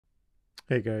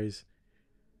Hey guys,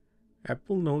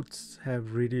 Apple Notes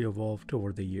have really evolved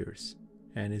over the years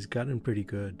and it's gotten pretty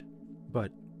good.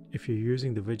 But if you're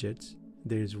using the widgets,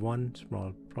 there is one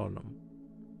small problem.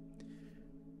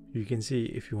 You can see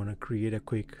if you want to create a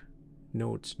quick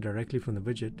notes directly from the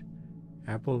widget,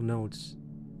 Apple Notes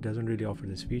doesn't really offer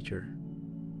this feature.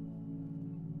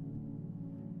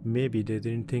 Maybe they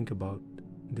didn't think about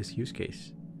this use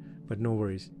case, but no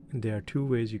worries. There are two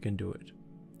ways you can do it.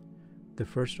 The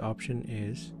first option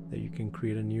is that you can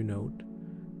create a new note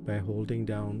by holding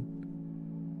down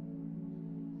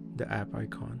the app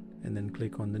icon and then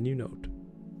click on the new note.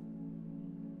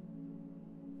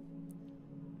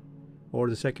 Or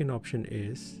the second option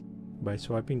is by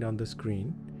swiping down the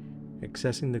screen,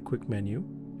 accessing the quick menu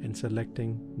and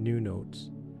selecting new notes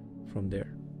from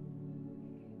there.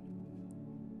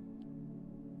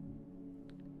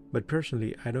 But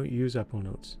personally, I don't use Apple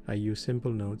Notes. I use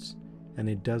Simple Notes, and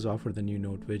it does offer the new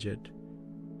note widget.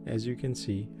 As you can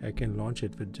see, I can launch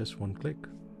it with just one click.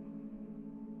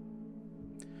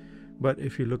 But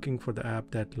if you're looking for the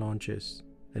app that launches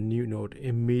a new note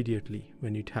immediately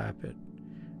when you tap it,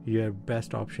 your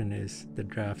best option is the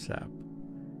Drafts app.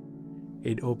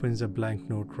 It opens a blank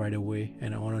note right away,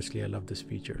 and honestly, I love this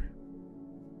feature.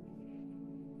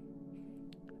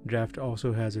 Draft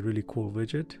also has a really cool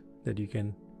widget that you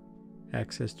can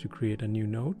access to create a new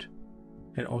note,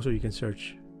 and also you can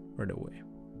search right away.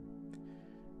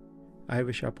 I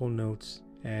wish Apple Notes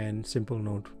and Simple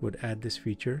Note would add this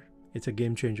feature. It's a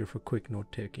game changer for quick note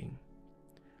taking.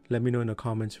 Let me know in the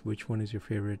comments which one is your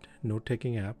favorite note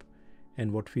taking app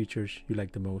and what features you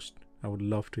like the most. I would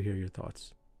love to hear your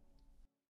thoughts.